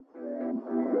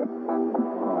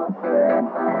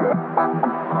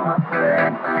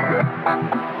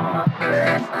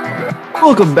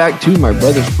Welcome back to My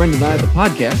Brother's Friend and I, the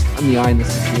podcast. I'm the eye in the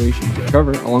situation,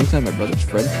 Trevor, alongside my brother's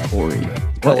friend, Corey.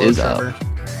 What Hello, is Trevor. up?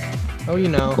 Oh, you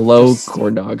know. Hello,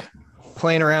 corn dog.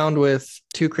 Playing around with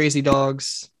two crazy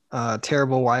dogs,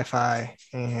 terrible Wi-Fi,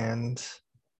 and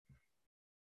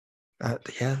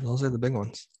yeah, those are the big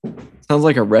ones. Sounds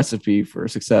like a recipe for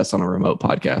success on a remote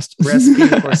podcast. Recipe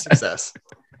for success.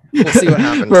 We'll see what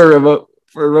happens.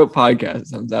 For a remote podcast, it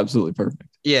sounds absolutely perfect.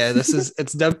 Yeah, there's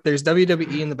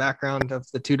WWE in the background of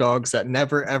the two dogs that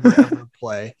never, ever, ever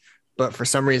play, but for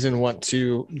some reason want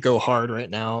to go hard right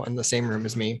now in the same room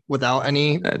as me without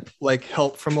any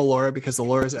help from Alora, because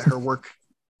Alora's at her work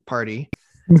party.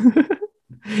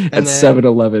 At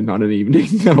 7-Eleven on an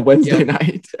evening on a Wednesday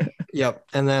night. Yep.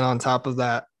 And then on top of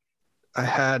that, I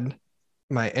had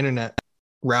my internet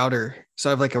router. So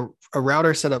I have like a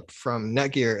router set up from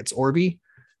Netgear. It's Orbi.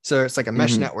 So it's like a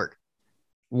mesh network.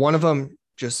 One of them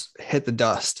just hit the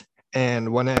dust.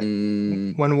 And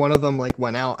when one of them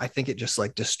went out, I think it just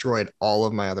destroyed all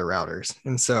of my other routers.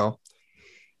 And so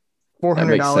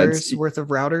 $400 worth of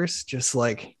routers just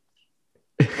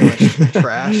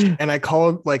trash. And I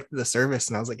called the service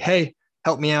and I was like, hey,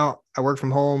 help me out. I work from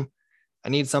home. I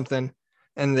need something.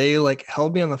 And they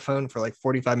held me on the phone for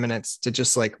 45 minutes to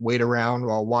just wait around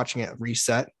while watching it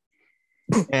reset.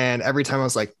 And every time I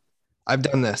was like, I've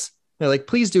done this. They're like,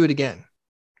 please do it again.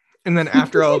 And then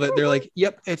after all of it, they're like,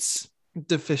 yep, it's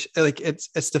deficient.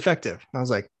 It's defective. And I was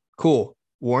like, cool.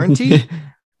 Warranty?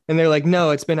 And they're like,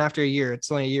 no, it's been after a year.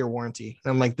 It's only a year warranty.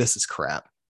 And I'm like, this is crap.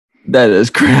 That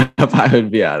is crap. I would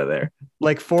be out of there.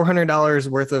 $400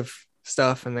 worth of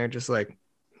stuff. And they're just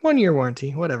 1 year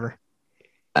warranty, whatever.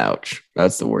 Ouch.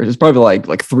 That's the worst. It's probably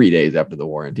like 3 days after the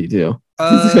warranty too.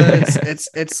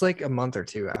 It's a month or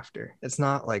two after. It's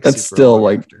not that's super still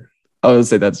after. I would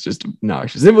say that's just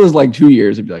obnoxious. If it was 2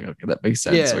 years, it'd be like, okay, that makes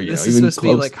sense. Yeah, or, this is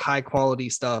supposed to be high quality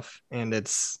stuff, and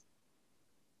it's.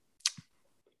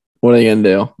 What are you gonna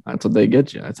do? That's what they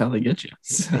get you. That's how they get you.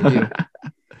 They do.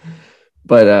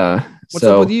 But what's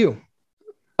up with you?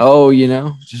 Oh,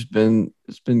 it's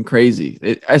been crazy.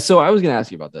 So I was gonna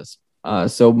ask you about this.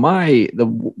 So the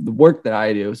work that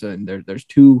I do. So there's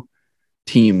two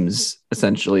teams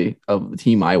essentially of the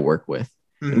team I work with.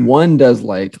 And one does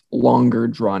longer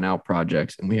drawn out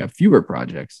projects, and we have fewer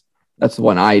projects. That's the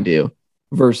one I do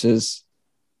versus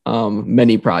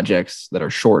many projects that are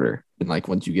shorter. And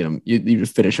once you get them, you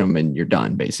just finish them and you're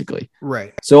done basically.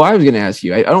 Right. So I was going to ask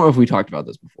you, I don't know if we talked about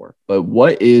this before, but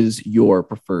what is your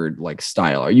preferred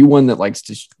style? Are you one that likes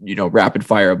to, rapid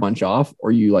fire a bunch off,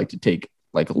 or you like to take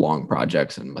long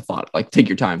projects and take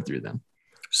your time through them?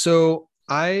 So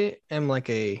I am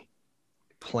a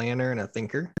planner and a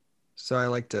thinker. So I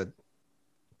like to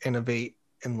innovate,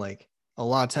 and a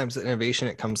lot of times the innovation,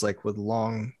 it comes with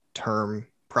long-term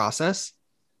process.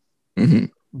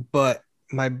 But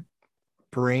my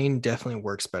brain definitely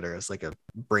works better as a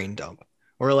brain dump,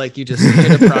 or you just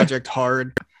hit a project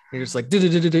hard, you're just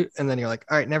do, and then you're all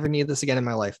right, never need this again in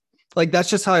my life. That's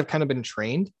just how I've kind of been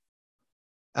trained.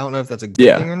 I don't know if that's a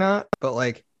good thing or not, but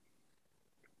I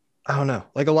don't know.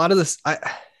 A lot of this, I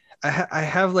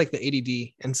have the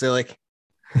ADD, and so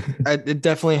it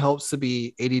definitely helps to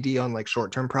be ADD on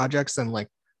short-term projects, and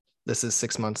this is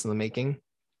 6 months in the making.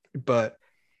 But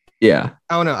yeah,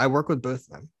 I don't know. I work with both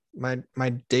of them. My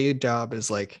day job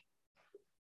is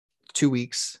 2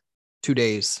 weeks, 2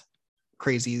 days,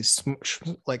 crazy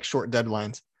short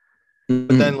deadlines.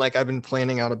 But then I've been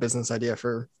planning out a business idea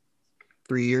for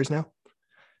 3 years now.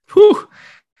 Whew.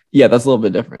 Yeah, that's a little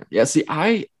bit different. Yeah, see,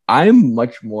 I'm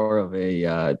much more of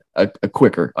a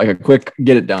quicker, a quick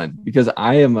get it done, because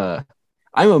I'm a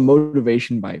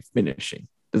motivation by finishing.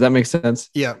 Does that make sense?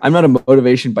 Yeah. I'm not a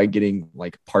motivation by getting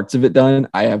parts of it done.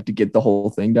 I have to get the whole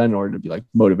thing done in order to be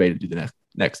motivated to do the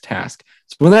next task.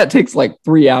 So when that takes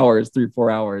 3 hours,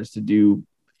 3-4 hours to do,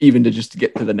 even to just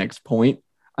get to the next point,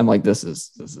 I'm this is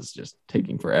just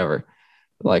taking forever.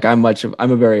 I'm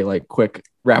a very quick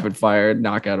rapid fire,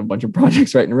 knock out a bunch of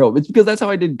projects right in a row. It's because that's how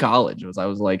I did college. It's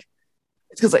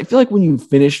because I feel when you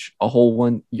finish a whole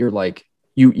one, you're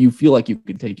you feel you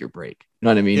can take your break. You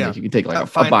know what I mean? Yeah. You can take a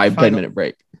 5-10 minute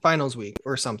break. Finals week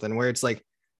or something where it's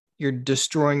you're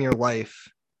destroying your life,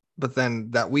 but then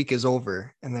that week is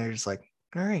over and they're just all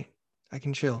right, I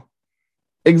can chill.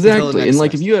 Exactly. And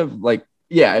if you have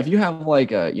if you have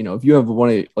if you have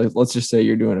one of let's just say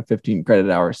you're doing a 15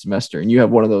 credit hour semester and you have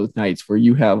one of those nights where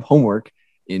you have homework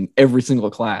in every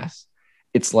single class,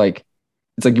 it's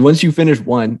once you finish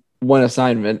one, one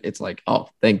assignment, it's like, oh,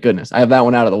 thank goodness, I have that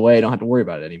one out of the way. I don't have to worry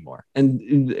about it anymore. And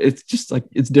it's just like,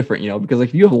 it's different, because like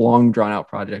if you have long drawn out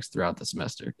projects throughout the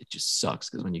semester, it just sucks.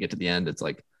 Because when you get to the end, it's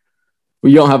like,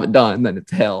 well, you don't have it done, then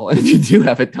it's hell. And if you do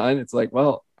have it done, it's like,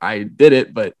 well, I did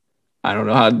it, but I don't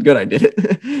know how good I did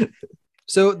it.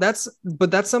 So that's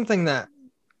something that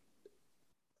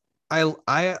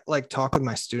I like talk with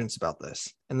my students about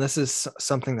this. And this is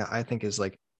something that I think is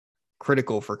like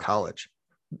critical for college.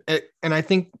 And I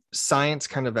think science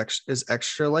kind of is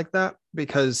extra like that,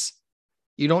 because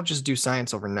you don't just do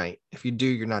science overnight. If you do,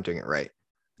 you're not doing it right.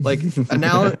 Like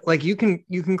now, like you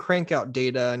can crank out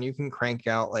data and you can crank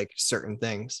out like certain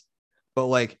things, but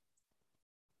like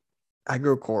I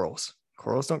grow corals.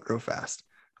 Corals don't grow fast.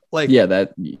 Like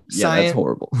that's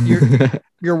horrible.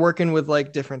 you're working with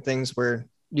like different things where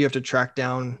you have to track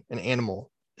down an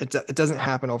animal. It doesn't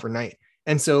happen overnight.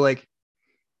 And so like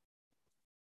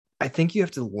I think you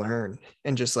have to learn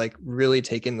and just like really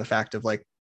take in the fact of like,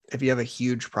 if you have a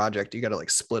huge project, you got to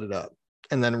like split it up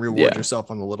and then reward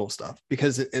yourself on the little stuff,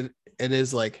 because it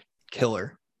is like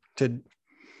killer to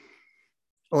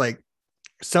like,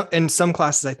 so in some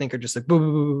classes, I think are just like, boom,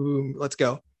 boom, boom, boom, let's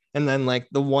go. And then like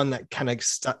the one that kind of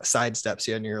sidesteps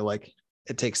you and you're like,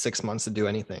 it takes 6 months to do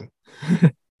anything.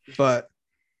 But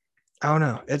I don't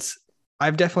know.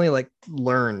 I've definitely like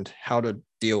learned how to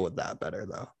deal with that better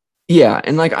though. Yeah,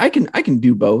 and like I can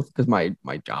do both because my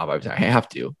job, I have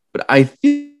to. But I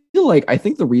feel like I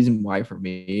think the reason why for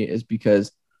me is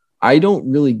because I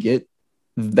don't really get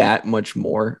that much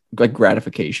more like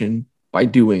gratification by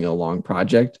doing a long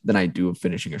project than I do of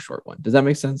finishing a short one. Does that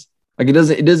make sense? Like it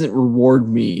doesn't reward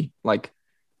me like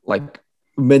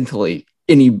mentally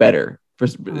any better.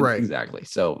 Right. Exactly.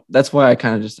 So that's why I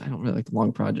don't really like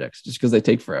long projects, just because they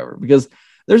take forever. Because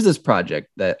there's this project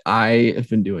that I have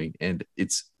been doing, and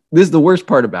this is the worst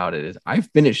part about it is I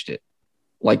finished it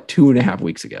like 2.5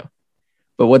 weeks ago.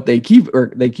 But what they keep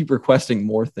requesting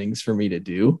more things for me to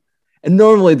do. And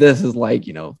normally this is like,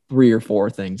 3 or 4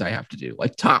 things I have to do,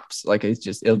 like tops. Like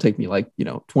it'll take me like,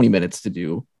 20 minutes to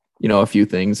do, a few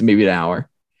things, maybe an hour.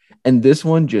 And this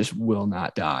one just will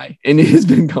not die. And it has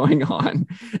been going on.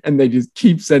 And they just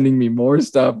keep sending me more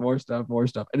stuff.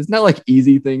 And it's not like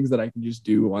easy things that I can just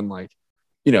do on like,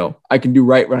 I can do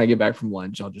right when I get back from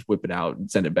lunch. I'll just whip it out and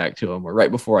send it back to them, or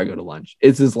right before I go to lunch.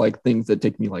 It's just like things that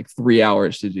take me like 3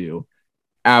 hours to do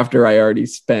after I already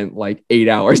spent like 8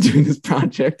 hours doing this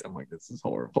project. I'm like, this is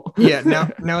horrible. Yeah.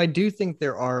 Now I do think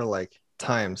there are like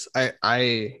times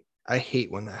I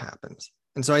hate when that happens.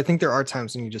 And so I think there are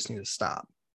times when you just need to stop.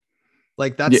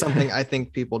 Like that's something I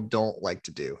think people don't like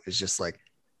to do. It's just like,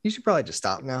 you should probably just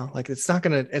stop now. Like it's not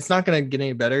gonna get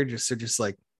any better. Just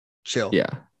like chill. Yeah.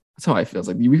 That's how I feel. It's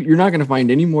like you're not going to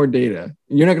find any more data.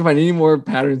 You're not going to find any more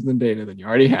patterns than data than you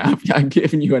already have. I've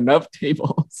given you enough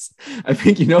tables. I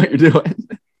think you know what you're doing.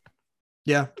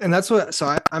 Yeah. And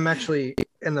I'm actually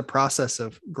in the process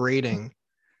of grading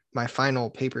my final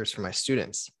papers for my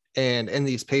students. And in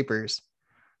these papers,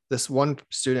 this one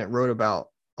student wrote about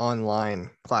online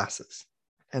classes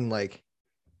and like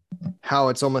how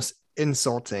it's almost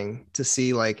insulting to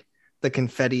see like the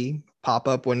confetti pop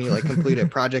up when you like complete a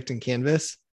project in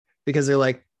Canvas. Because they're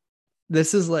like,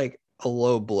 this is like a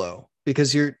low blow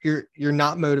because you're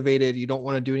not motivated. You don't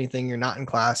want to do anything. You're not in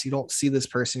class. You don't see this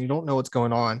person. You don't know what's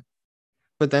going on.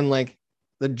 But then like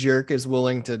the jerk is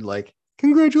willing to like,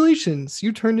 congratulations,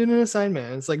 you turned in an assignment.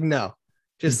 And it's like, no,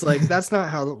 just like, that's not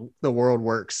how the world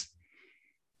works.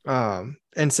 And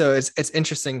so it's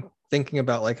interesting thinking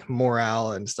about like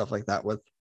morale and stuff like that with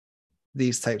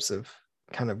these types of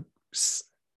kind of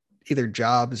either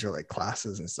jobs or like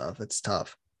classes and stuff. It's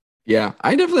tough. Yeah,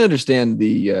 I definitely understand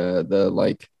the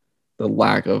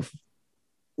lack of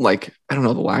like, I don't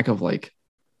know, the lack of like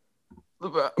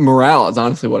morale is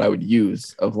honestly what I would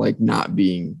use of like not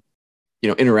being,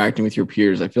 interacting with your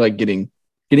peers. I feel like getting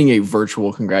a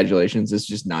virtual congratulations is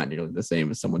just not nearly the same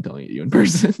as someone telling you in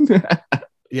person.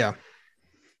 Yeah,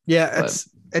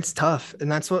 it's tough, and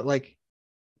that's what like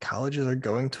colleges are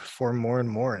going for more and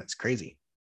more, and it's crazy.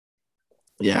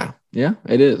 Yeah,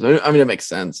 it is. I mean, it makes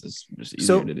sense. It's just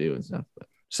easier to do and stuff. But.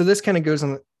 So this kind of goes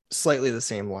on slightly the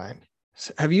same line.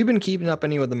 So have you been keeping up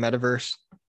any with the metaverse?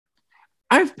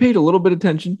 I've paid a little bit of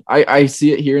attention. I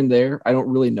see it here and there. I don't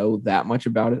really know that much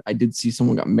about it. I did see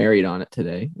someone got married on it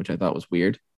today, which I thought was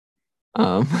weird.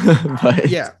 But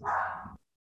yeah.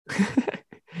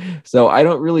 So I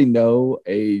don't really know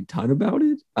a ton about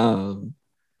it.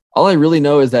 All I really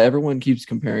know is that everyone keeps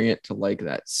comparing it to like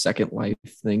that Second Life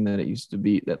thing that it used to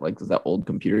be, that like was that old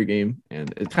computer game, and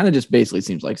it kind of just basically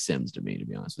seems like Sims to me, to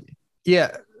be honest with you.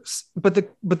 Yeah, but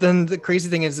then the crazy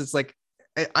thing is, it's like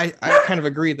I kind of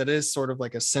agree that it is sort of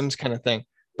like a Sims kind of thing.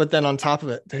 But then on top of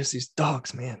it, there's these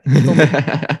dogs, man.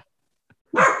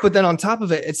 But then on top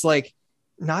of it, it's like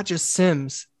not just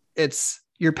Sims. It's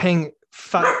you're paying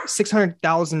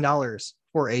 $600,000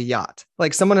 for a yacht.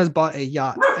 Like someone has bought a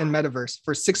yacht in Metaverse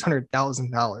for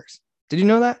 $600,000. Did you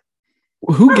know that?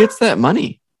 Who gets that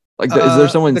money? Like, is there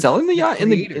someone selling the yacht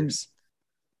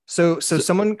So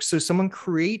someone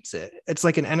creates it. It's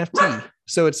like an NFT.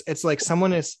 So it's like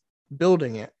someone is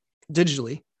building it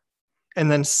digitally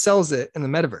and then sells it in the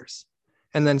metaverse.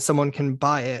 And then someone can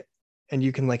buy it and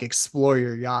you can like explore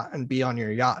your yacht and be on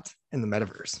your yacht in the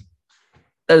metaverse.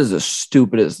 That is the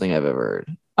stupidest thing I've ever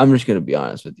heard. I'm just gonna be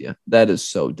honest with you. That is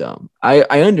so dumb. I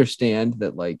understand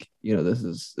that, like, you know, this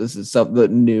is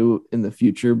something new in the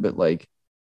future, but like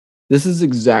this is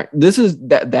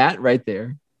that right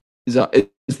there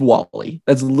is Wall-E.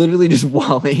 That's literally just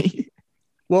Wall-E.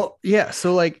 Well, yeah.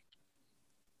 So like,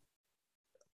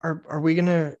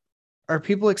 are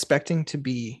people expecting to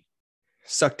be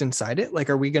sucked inside it? Like,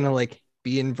 are we gonna like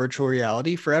be in virtual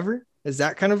reality forever? Is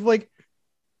that kind of like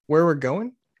where we're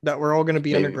going? That we're all gonna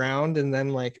be Maybe. underground and then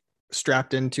like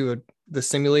strapped into the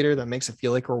simulator that makes it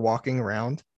feel like we're walking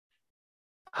around?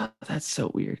 Oh, that's so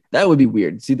weird. That would be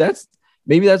weird. See,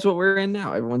 maybe that's what we're in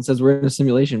now. Everyone says we're in a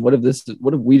simulation. What if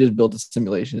we just built a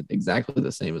simulation exactly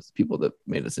the same as the people that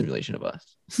made a simulation of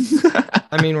us?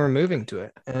 I mean, we're moving to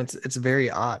it, and it's very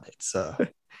odd.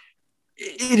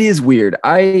 It is weird.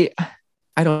 I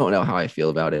don't know how I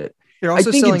feel about it. They're also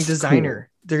selling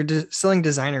designer. Cool. They're selling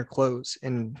designer clothes,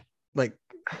 and like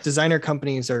designer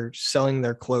companies are selling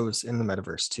their clothes in the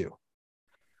metaverse too.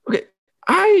 Okay,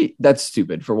 that's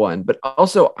stupid for one, but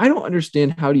also I don't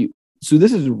understand so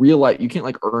this is real life. You can't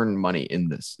like earn money in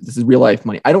this. This is real life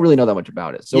money. I don't really know that much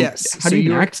about it. So yes, how do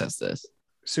you access this?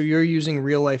 So you're using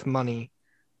real life money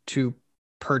to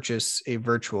purchase a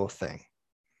virtual thing.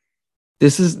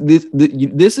 This is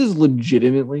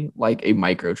legitimately like a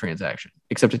microtransaction,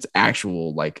 except it's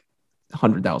actual like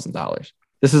 $100,000.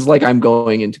 This is like I'm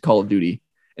going into Call of Duty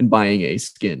and buying a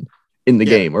skin in the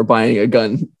game or buying a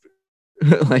gun,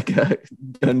 like a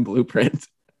gun blueprint.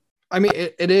 I mean,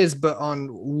 it is, but on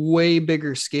way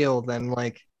bigger scale than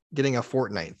like getting a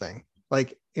Fortnite thing.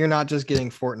 Like you're not just getting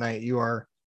Fortnite, you are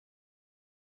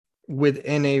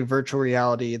within a virtual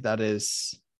reality that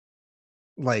is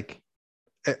like,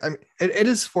 I mean, it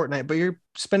is Fortnite, but you're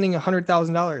spending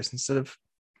 $100,000 instead of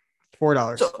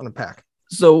 $4 on a pack.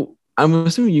 So I'm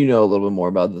assuming you know a little bit more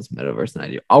about this metaverse than I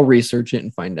do. I'll research it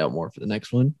and find out more for the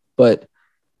next one. But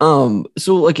so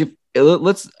like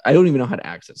I don't even know how to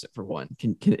access it for one.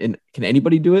 Can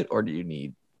anybody do it, or do you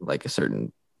need like a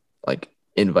certain like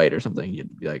invite or something?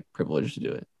 You'd be like privileged to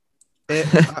do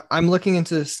it. I'm looking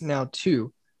into this now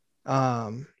too.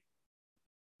 Okay,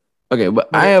 but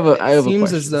I have a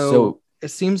question. It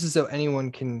seems as though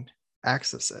anyone can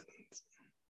access it.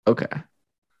 Okay.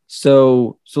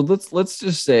 So let's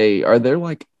just say, are there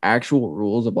like actual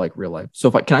rules of like real life? So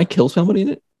can I kill somebody in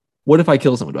it? What if I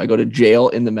kill someone? Do I go to jail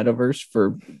in the metaverse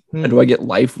do I get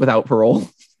life without parole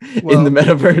in the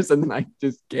metaverse, and then I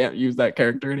just can't use that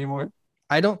character anymore?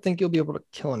 I don't think you'll be able to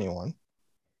kill anyone,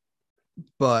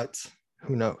 but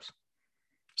who knows?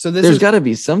 So there's got to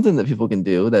be something that people can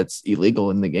do that's illegal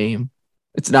in the game.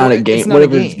 It's not a game.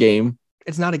 Whatever it's game.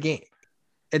 It's not a game.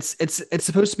 It's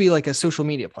supposed to be like a social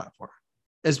media platform,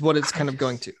 is what it's kind of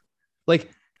going to.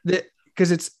 Like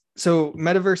because so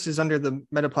metaverse is under the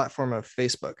meta platform of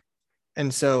Facebook.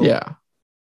 And so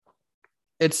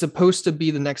it's supposed to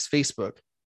be the next Facebook.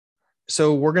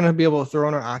 So we're going to be able to throw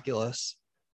in our Oculus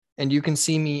and you can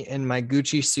see me in my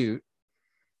Gucci suit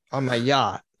on my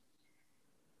yacht,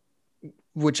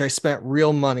 which I spent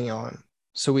real money on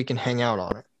so we can hang out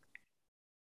on it.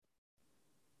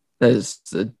 That is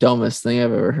the dumbest thing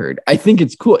I've ever heard. I think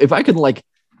it's cool. If I could like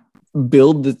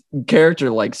build the character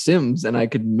like Sims and I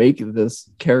could make this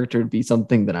character be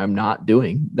something that I'm not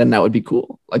doing, then that would be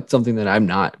cool. Like something that I'm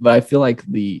not. But I feel like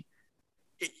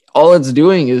all it's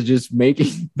doing is just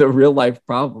making the real life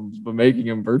problems, but making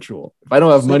them virtual. If I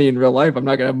don't have money in real life, I'm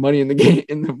not gonna have money in the game,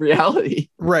 in the reality.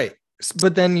 Right.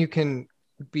 But then you can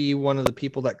be one of the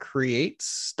people that creates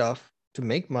stuff to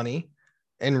make money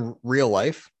in real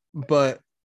life. But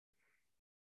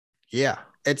yeah.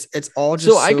 It's all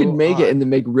just I could make it and then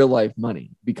make real life money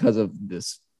because of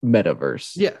this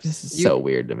metaverse. Yeah, this is so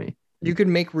weird to me. You could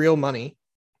make real money,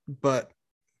 but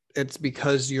it's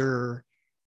because you're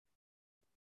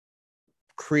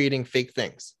creating fake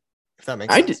things. If that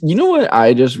makes sense. You know what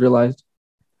I just realized?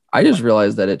 I just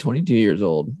realized that at 22 years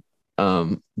old,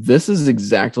 this is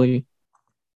exactly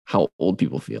how old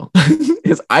people feel.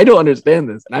 Because I don't understand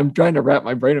this, and I'm trying to wrap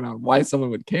my brain around why someone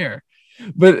would care.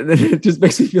 But it just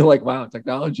makes me feel like, wow,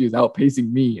 technology is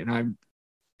outpacing me, and I'm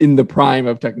in the prime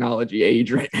of technology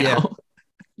age right now. Yeah.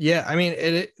 Yeah, I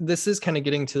mean, this is kind of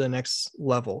getting to the next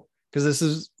level because this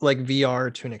is like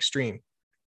VR to an extreme.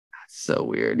 So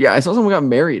weird. Yeah, I saw someone got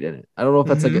married in it. I don't know if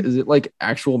that's like, Mhm. is it like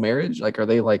actual marriage? Like, are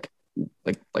they like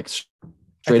I straight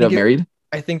think up it. married?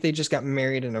 I think they just got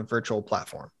married in a virtual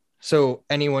platform, so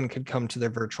anyone could come to their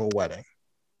virtual wedding.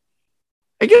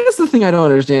 I guess the thing I don't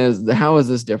understand is how is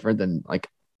this different than like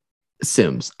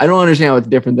Sims? I don't understand how it's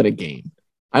different than a game.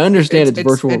 I understand It's it's it's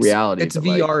virtual it's reality, it's but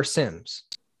like, VR Sims.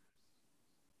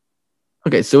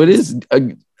 okay, so it It's is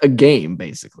a game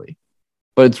basically,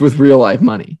 but it's with real life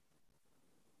money.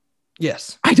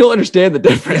 yes, I don't understand the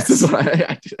difference. Is yes,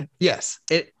 what yes.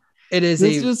 It is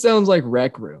this a just sounds like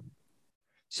Rec Room.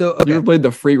 so You okay. ever played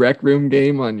the free Rec Room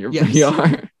game on your Yes.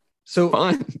 VR? It's So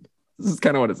fun. This is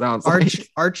kind of what it sounds our like.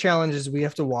 our challenge is we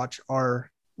have to watch our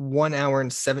 1 hour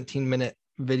and 17-minute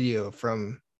video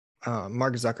from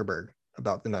Mark Zuckerberg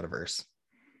about the metaverse.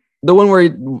 The one where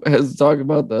he has talked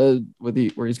about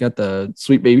where he's got the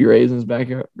sweet baby rays in his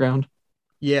background.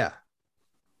 Yeah,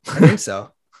 I think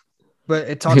so. But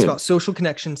it talks about social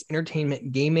connections,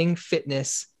 entertainment, gaming,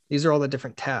 fitness. These are all the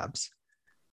different tabs.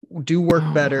 Do work Oh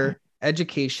my. better,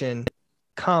 education,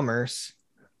 commerce,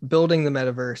 building the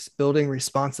metaverse, building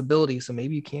responsibility. So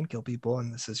maybe you can kill people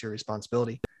and this is your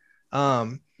responsibility.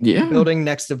 Um, Yeah. Building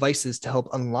next devices to help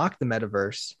unlock the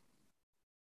metaverse.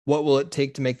 What will it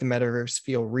take to make the metaverse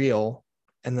feel real?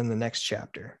 And then the next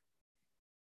chapter.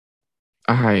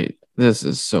 This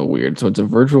is so weird. So it's a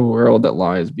virtual world that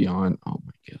lies beyond. Oh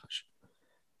my gosh.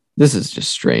 This is just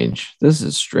strange. This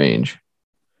is strange.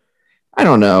 I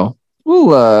don't know.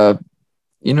 Well,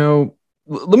 you know,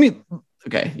 let me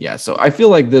okay, yeah. So I feel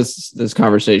like this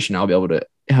conversation I'll be able to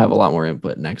have a lot more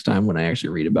input next time when I actually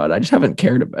read about it. I just haven't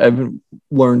I haven't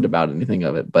learned about anything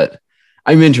of it, but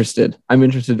I'm interested. I'm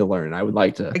interested to learn. I would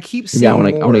like to I keep maybe seeing I want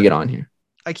to get more. on here.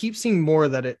 I keep seeing more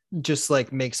that it just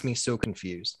like makes me so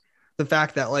confused. The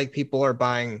fact that like people are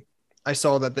buying, I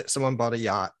saw that someone bought a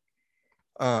yacht.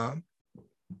 Um,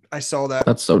 I saw that,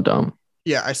 That's so dumb.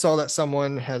 yeah, I saw that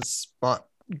someone has bought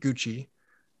Gucci.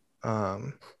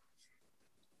 Um,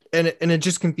 and it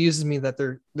just confuses me that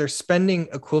they're spending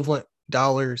equivalent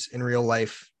dollars in real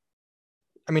life.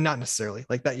 I mean, not necessarily.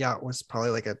 Like that yacht was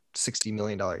probably like a $60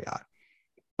 million yacht,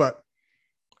 but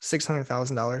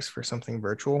 $600,000 for something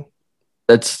virtual.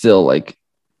 That's still like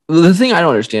the thing I don't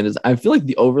understand is I feel like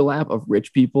the overlap of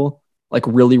rich people, like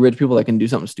really rich people that can do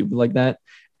something stupid like that,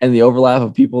 and the overlap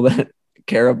of people that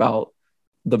care about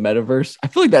the metaverse, I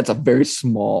feel like that's a very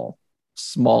small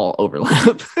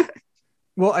overlap.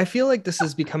 Well, I feel like this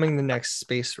is becoming the next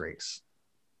space race.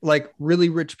 Like really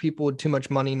rich people with too much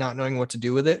money, not knowing what to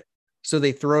do with it, so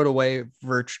they throw it away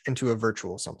into a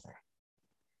virtual something.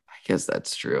 I guess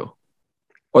that's true.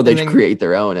 Or they And then create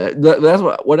their own. That's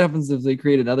what happens if they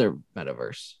create another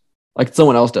metaverse. Like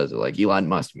someone else does it, like Elon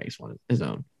Musk makes one his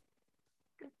own.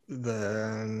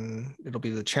 then it'll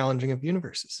be the challenging of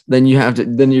universes. Then you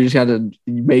just have to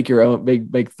make your own,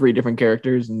 make three different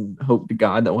characters and hope to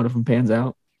God that one of them pans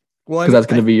out. Well, I Because mean, that's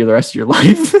going to be the rest of your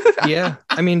life. yeah,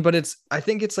 I mean, but I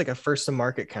think it's like a first to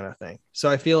market kind of thing. So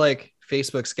I feel like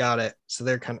Facebook's got it. So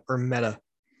they're or Meta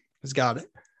has got it.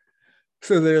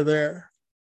 So they're there.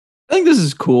 I think this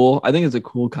is cool. I think it's a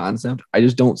cool concept. I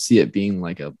just don't see it being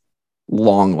like a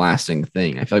long lasting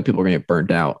thing. I feel like people are going to get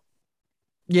burnt out.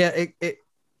 Yeah,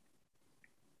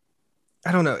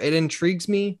 I don't know. It intrigues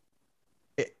me.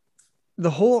 The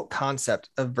whole concept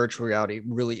of virtual reality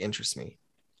really interests me.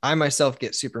 I myself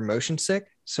get super motion sick,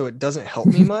 so it doesn't help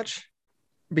me much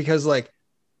because like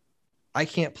I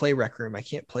can't play Rec Room. I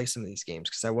can't play some of these games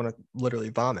because I want to literally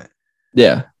vomit.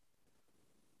 Yeah.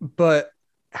 But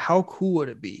how cool would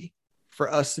it be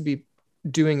for us to be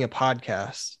doing a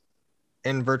podcast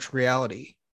in virtual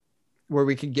reality where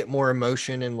we could get more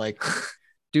emotion and like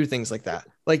do things like that?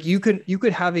 Like you could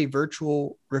have a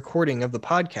virtual recording of the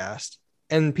podcast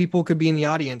and people could be in the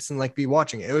audience and like be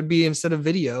watching it. It would be instead of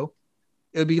video,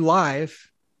 it would be live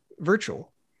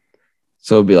virtual.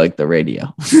 So it'd be like the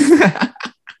radio.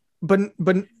 But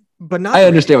not I the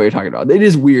understand radio. what you're talking about. It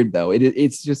is weird though.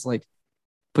 It's just like,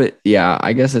 but yeah,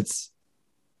 I guess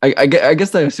I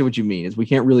guess I see what you mean is we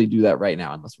can't really do that right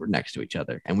now unless we're next to each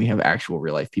other and we have actual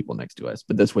real life people next to us.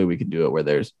 But this way we can do it where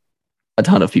there's a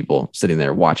ton of people sitting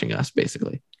there watching us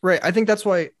basically. Right. I think that's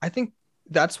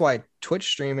why Twitch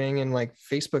streaming and like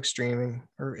Facebook streaming,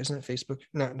 or isn't it Facebook?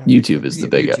 No, not YouTube Facebook.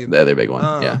 is YouTube. the other big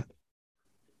one. Yeah.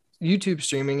 YouTube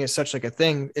streaming is such like a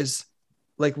thing is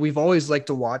like we've always liked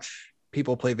to watch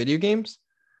people play video games,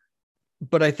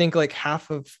 but I think like half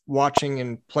of watching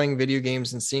and playing video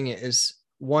games and seeing it is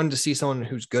one, to see someone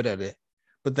who's good at it,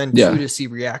 but then Yeah. two, to see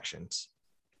reactions.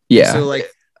 Yeah. So like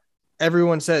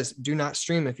everyone says, do not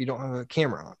stream if you don't have a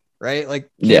camera on, right? Like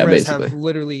Yeah, cameras basically. have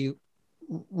literally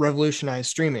revolutionized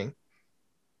streaming.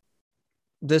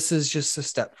 This is just a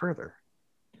step further.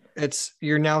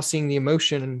 You're now seeing the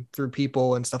emotion through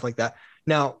people and stuff like that.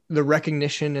 Now the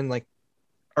recognition and like,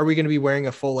 are we going to be wearing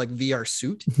a full like VR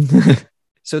suit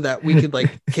so that we could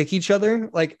like kick each other?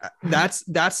 Like that's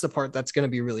the part that's going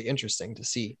to be really interesting to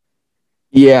see.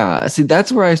 Yeah. See,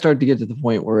 that's where I start to get to the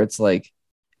point where it's like,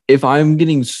 if I'm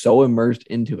getting so immersed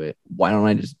into it, why don't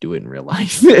I just do it in real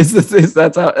life? That's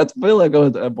feel like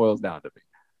what it boils down to me.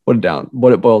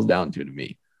 What it boils down to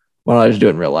me. Why don't I just do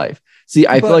it in real life? See,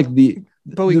 I feel like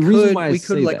but we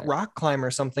could like rock climb or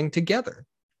something together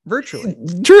virtually.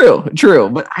 True.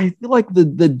 But I feel like the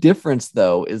difference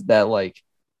though is that like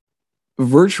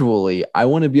virtually, I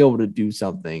want to be able to do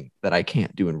something that I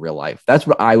can't do in real life. That's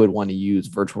what I would want to use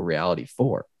virtual reality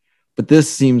for. But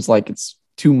this seems like it's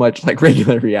too much like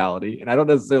regular reality, and I don't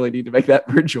necessarily need to make that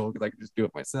virtual because I can just do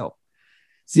it myself.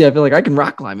 See, I feel like I can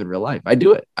rock climb in real life. I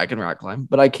do it. I can rock climb,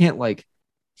 but I can't like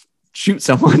shoot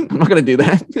someone. I'm not gonna do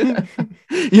that.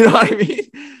 You know what I mean?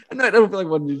 I don't feel like I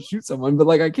want to shoot someone, but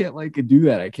like I can't like do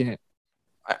that. I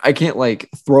can't like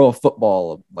throw a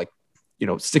football like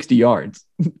 60 yards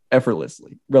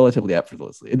relatively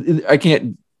effortlessly. I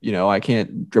can't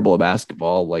dribble a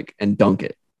basketball like and dunk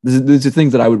it. These are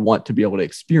things that I would want to be able to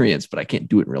experience, but I can't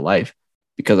do it in real life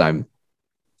because I'm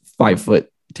 5'10"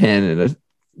 and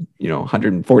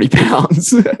 140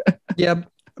 pounds. Yeah,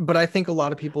 but I think a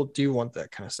lot of people do want that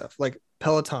kind of stuff, like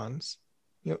Pelotons.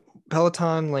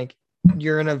 Peloton, like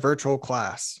you're in a virtual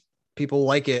class. People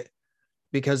like it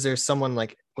because there's someone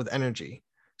like with energy.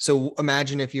 So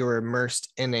imagine if you were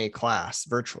immersed in a class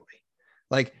virtually.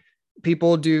 Like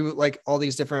people do like all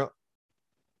these different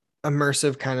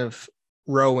immersive kind of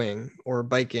rowing or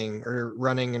biking or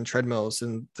running in treadmills,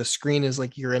 and the screen is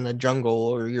like you're in a jungle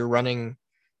or you're running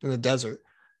in the desert.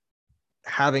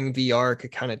 Having VR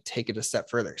could kind of take it a step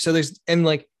further. So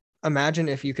imagine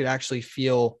if you could actually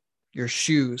feel your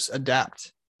shoes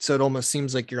adapt. So it almost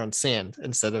seems like you're on sand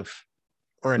instead of,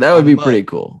 that would be pretty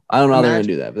cool. I don't know how they're going to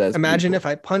do that, but that's imagine cool. If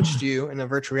I punched you in a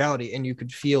virtual reality and you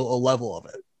could feel a level of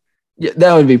it. Yeah,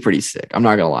 that would be pretty sick. I'm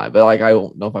not going to lie, but like, I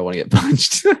don't know if I want to get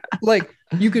punched. Like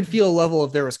you could feel a level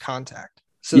if there was contact,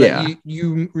 so that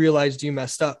you realized you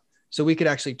messed up. So we could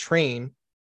actually train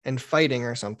and fighting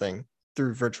or something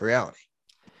through virtual reality.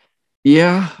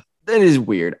 Yeah, that is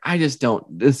weird. I just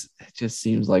don't. This just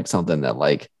seems like something that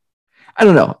like, I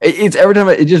don't know. It's every time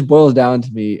it just boils down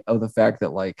to me of the fact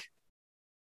that like,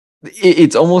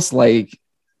 it's almost like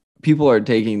people are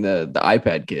taking the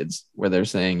iPad kids where they're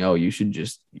saying, oh, you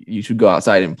should go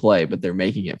outside and play, but they're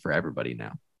making it for everybody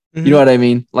now. Mm-hmm. You know what I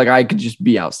mean? Like I could just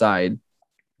be outside.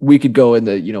 We could go in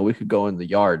the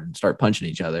yard and start punching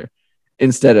each other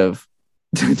instead of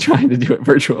trying to do it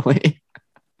virtually.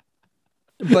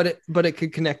 But it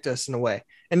could connect us in a way.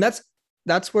 And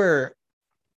that's where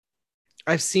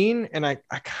I've seen, and I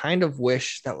kind of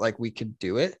wish that like we could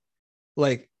do it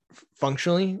like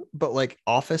functionally, but like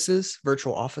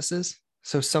virtual offices.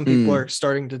 So some people are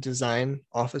starting to design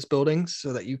office buildings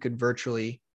so that you could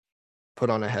virtually put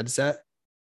on a headset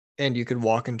and you could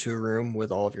walk into a room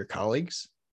with all of your colleagues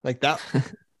like that.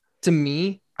 To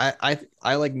me, I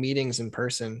like meetings in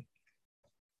person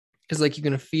because like you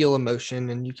can feel emotion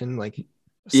and you can like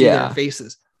see their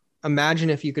faces. Imagine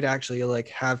if you could actually like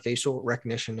have facial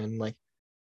recognition and like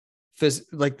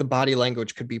like the body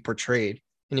language could be portrayed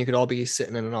and you could all be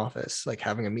sitting in an office like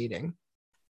having a meeting.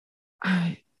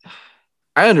 I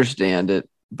understand it,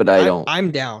 but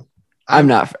I'm down. I'm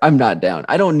not down.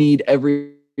 I don't need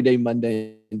everyday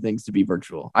mundane things to be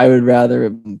virtual. I would rather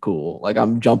it be cool. Like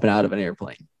I'm jumping out of an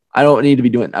airplane. I don't need to be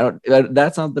doing.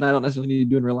 That's something I don't necessarily need to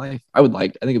do in real life. I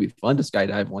think it'd be fun to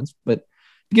skydive once, but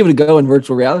to give it a go in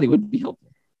virtual reality would be helpful.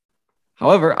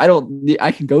 However, I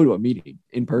can go to a meeting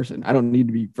in person. I don't need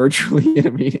to be virtually in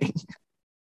a meeting.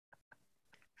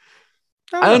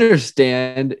 I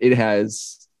understand it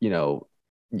has,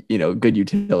 good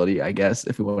utility, I guess,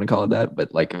 if we want to call it that.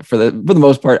 But like for the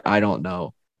most part, I don't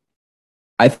know.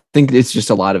 I think it's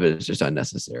just a lot of it is just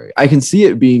unnecessary. I can see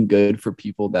it being good for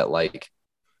people that like,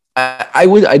 I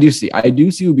do see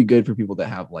it would be good for people that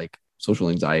have like social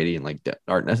anxiety and like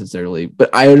aren't necessarily,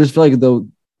 but I just feel like though,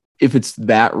 if it's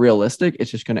that realistic,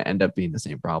 it's just going to end up being the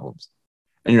same problems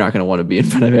and you're not going to want to be in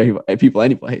front of people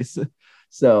anyways.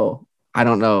 So I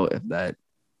don't know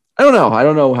I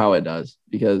don't know how it does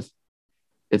because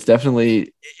it's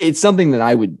something that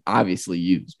I would obviously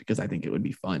use because I think it would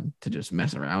be fun to just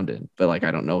mess around in, but like,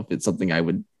 I don't know if it's something I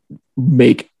would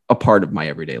make a part of my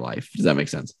everyday life. Does that make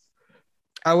sense?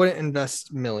 I wouldn't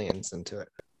invest millions into it.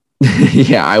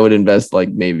 Yeah, I would invest like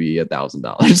maybe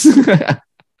 $1,000.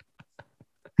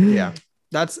 Yeah,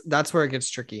 that's where it gets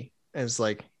tricky, is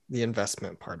like the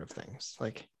investment part of things.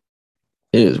 Like,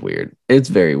 it is weird. It's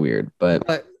very weird,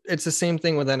 but it's the same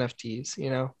thing with NFTs. You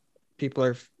know, people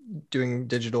are doing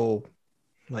digital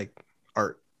like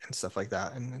art and stuff like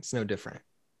that, and it's no different.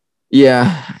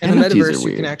 yeah, In the NFTs are metaverse, you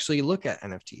weird. can actually look at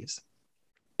NFTs.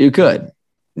 You could,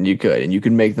 and you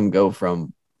can make them go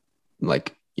from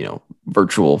like,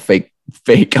 virtual fake.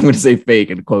 I'm going to say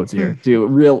fake in quotes here to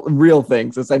real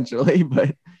things essentially.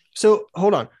 But so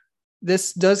hold on,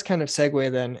 this does kind of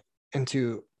segue then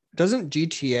into, doesn't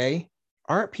GTA,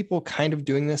 aren't people kind of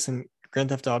doing this in Grand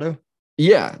Theft Auto?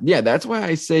 yeah, that's why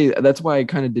I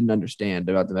kind of didn't understand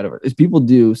about the metaverse is people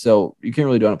do. So you can't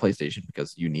really do it on a PlayStation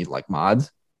because you need like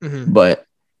mods, but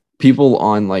people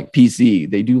on like PC,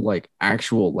 they do like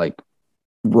actual like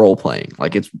role playing.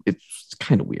 Like it's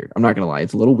kind of weird. I'm not gonna lie,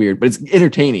 it's a little weird, but it's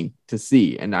entertaining to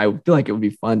see, and I feel like it would be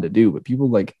fun to do. But people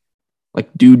like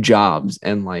do jobs,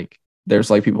 and like there's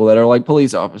like people that are like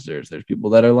police officers. There's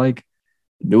people that are like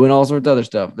doing all sorts of other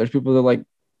stuff. There's people that are like,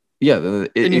 yeah, and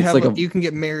it's like you can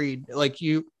get married, like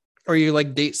you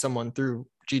like date someone through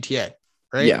GTA,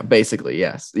 right? Yeah, basically,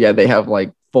 yes. Yeah, they have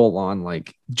like full on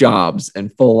like jobs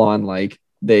and full on like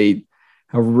they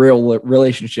have real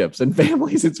relationships and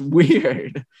families. It's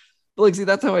weird. But like, see,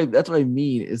 that's what I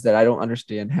mean, is that I don't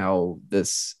understand how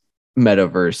this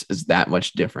metaverse is that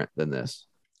much different than this.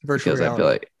 Virtual because reality. I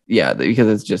feel like, yeah, because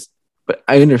it's just, but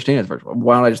I understand it's virtual.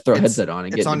 Why don't I just throw a headset on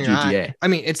and get into GTA? I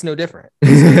mean, it's no different.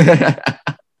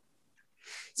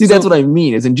 See, that's what I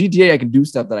mean. Is in GTA, I can do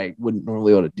stuff that I wouldn't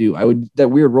normally be able to do. I would that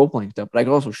weird role playing stuff, but I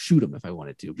could also shoot them if I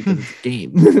wanted to because it's a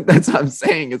game. That's what I'm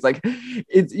saying. It's like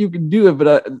you can do it,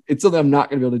 but it's something I'm not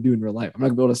going to be able to do in real life. I'm not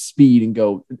going to be able to speed and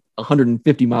go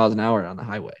 150 miles an hour on the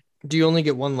highway. Do you only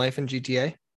get one life in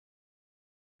GTA?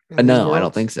 No, I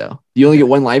don't think so. You only get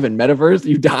one life in metaverse.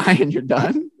 You die and you're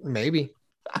done. Maybe.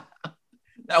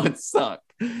 That would suck.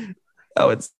 That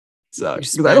would suck.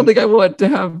 Because I don't think I want to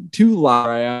have two lives.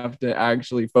 I have to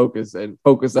actually focus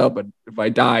up, and if I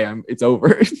die, it's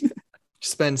over.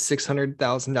 Spend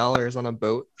 $600,000 on a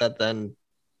boat that then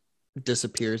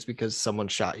disappears because someone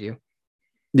shot you.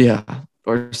 Yeah,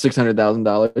 or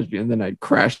 $600,000, and then I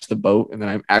crash the boat, and then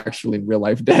I'm actually in real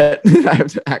life debt. I have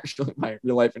to my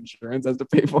real life insurance has to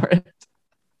pay for it.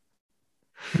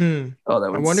 Oh,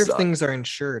 that would I wonder suck. If things are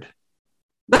insured.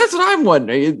 That's what I'm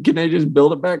wondering. Can they just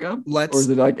build it back up? Or is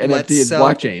it like NFT and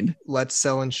blockchain? Let's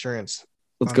sell insurance.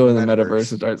 Let's go in the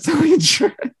metaverse and start selling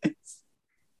insurance.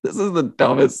 This is the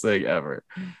dumbest thing ever.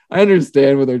 I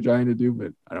understand what they're trying to do,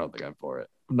 but I don't think I'm for it.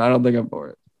 I don't think I'm for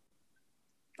it.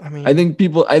 I mean, I think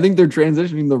they're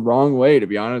transitioning the wrong way, to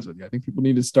be honest with you. I think people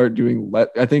need to start doing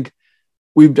I think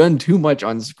we've done too much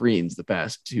on screens the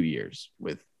past 2 years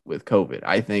with COVID.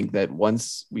 I think that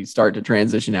once we start to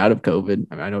transition out of COVID,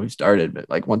 I mean, I know we started, but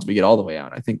like once we get all the way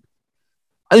out, I think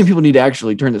people need to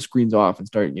actually turn the screens off and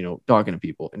start, talking to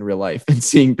people in real life and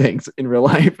seeing things in real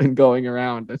life and going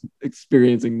around and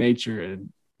experiencing nature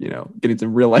and, getting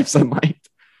some real life sunlight.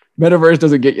 Metaverse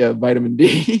doesn't get you vitamin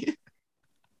D.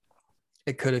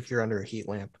 It could if you're under a heat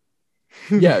lamp.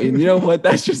 Yeah, and you know what?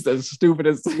 That's just the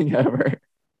stupidest thing ever.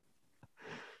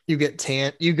 You get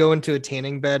tan. You go into a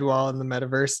tanning bed while in the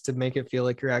metaverse to make it feel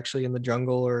like you're actually in the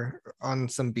jungle or on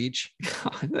some beach.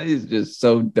 God, that is just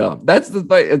so dumb. That's the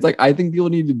thing. It's like I think people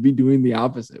need to be doing the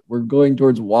opposite. We're going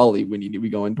towards WALL-E. We need to be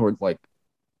going towards like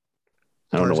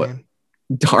I don't know what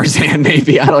Tarzan.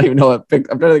 Maybe I don't even know what. I'm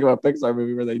trying to think about a Pixar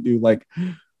movie where they do like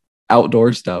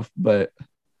outdoor stuff, but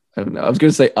I don't know. I was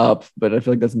gonna say Up, but I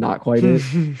feel like that's not quite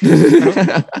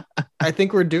it. I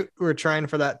think we're trying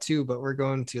for that too, but we're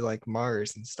going to like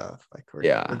Mars and stuff. Like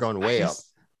we're going way up.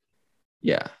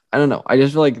 Yeah, I don't know. I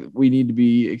just feel like we need to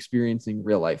be experiencing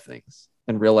real life things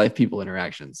and real life people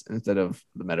interactions instead of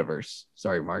the metaverse.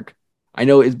 Sorry, Mark. I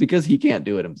know it's because he can't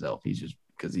do it himself. He's just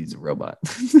because he's a robot.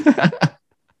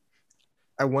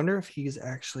 I wonder if he's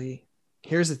actually.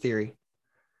 Here's a theory.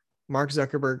 Mark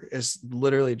Zuckerberg is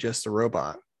literally just a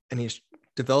robot, and he's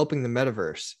developing the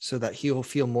metaverse so that he'll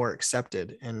feel more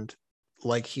accepted and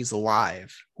like he's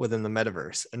alive within the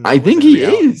metaverse. And I think he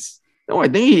is. No, I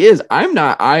think he is. I'm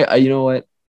not. You know what?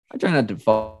 I try not to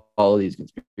follow these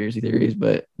conspiracy theories,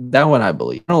 but that one I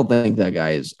believe. I don't think that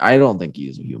guy is. I don't think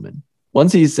he's a human.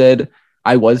 Once he said,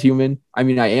 "I was human," I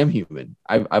mean, I am human.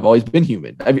 I've always been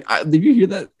human. I mean, did you hear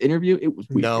that interview? It was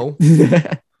weird. No.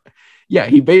 Yeah,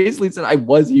 he basically said, "I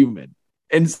was human,"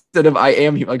 instead of "I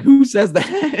am human." Like, who says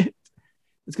that?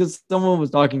 It's because someone was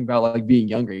talking about like being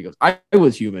younger. He goes, I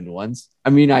was human once.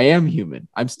 I mean, I am human.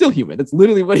 I'm still human. That's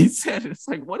literally what he said. It's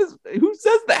like, who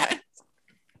says that?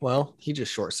 Well, he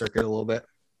just short circuited a little bit.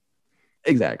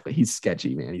 Exactly. He's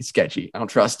sketchy, man. He's sketchy. I don't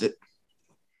trust it.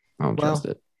 Trust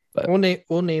it. But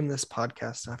we'll name this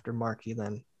podcast after Marky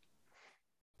then.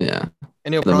 Yeah.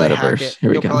 And he'll The probably metaverse. hack it. Here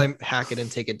we He'll go. probably hack it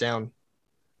and take it down.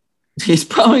 He's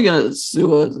probably gonna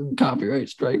sue us and copyright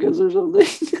strike us or something.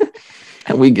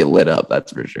 And we get lit up,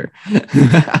 that's for sure.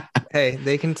 Hey,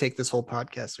 they can take this whole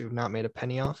podcast. We've not made a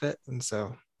penny off it. And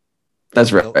so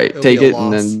That's right. it'll Take be a it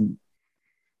and loss.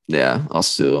 then I'll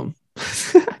sue him.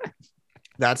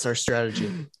 That's our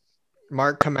strategy.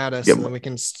 Mark, come at us, Yep. and then we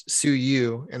can sue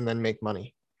you and then make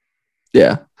money.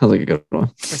 Yeah, sounds like a good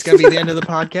one. It's gonna be the end of the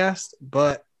podcast,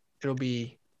 but it'll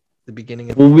be the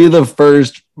beginning of. We'll be the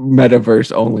first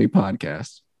metaverse only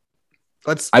podcast.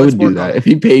 I would do work on that. it. If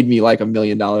he paid me like $1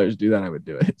 million to do that, I would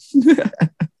do it.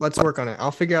 Let's work on it.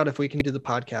 I'll figure out if we can do the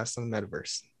podcast on the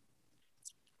metaverse.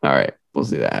 All right, we'll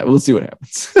see that. We'll see what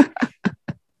happens.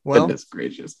 Well, Goodness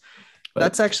gracious. But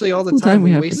that's actually all the the time. time we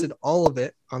We have wasted all of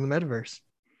it on the metaverse.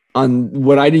 on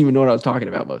what I didn't even know what I was talking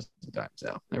about most of the time.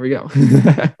 So there we go.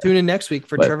 Tune in next week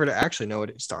for But- Trevor to actually know what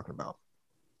he's talking about.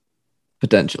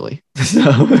 Potentially.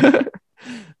 So,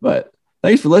 but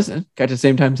thanks for listening. Catch us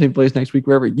same time, same place next week,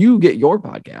 wherever you get your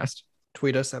podcast.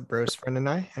 Tweet us at Bros Friend and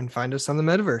I, and find us on the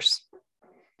metaverse.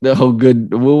 Oh,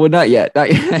 good. Well, not yet.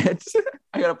 Not yet.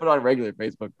 I gotta put on regular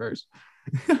Facebook first.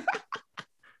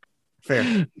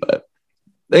 Fair. But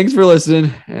thanks for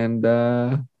listening. And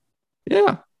yeah. Catch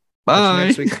you Bye.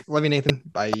 next week. Love you, Nathan.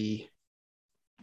 Bye.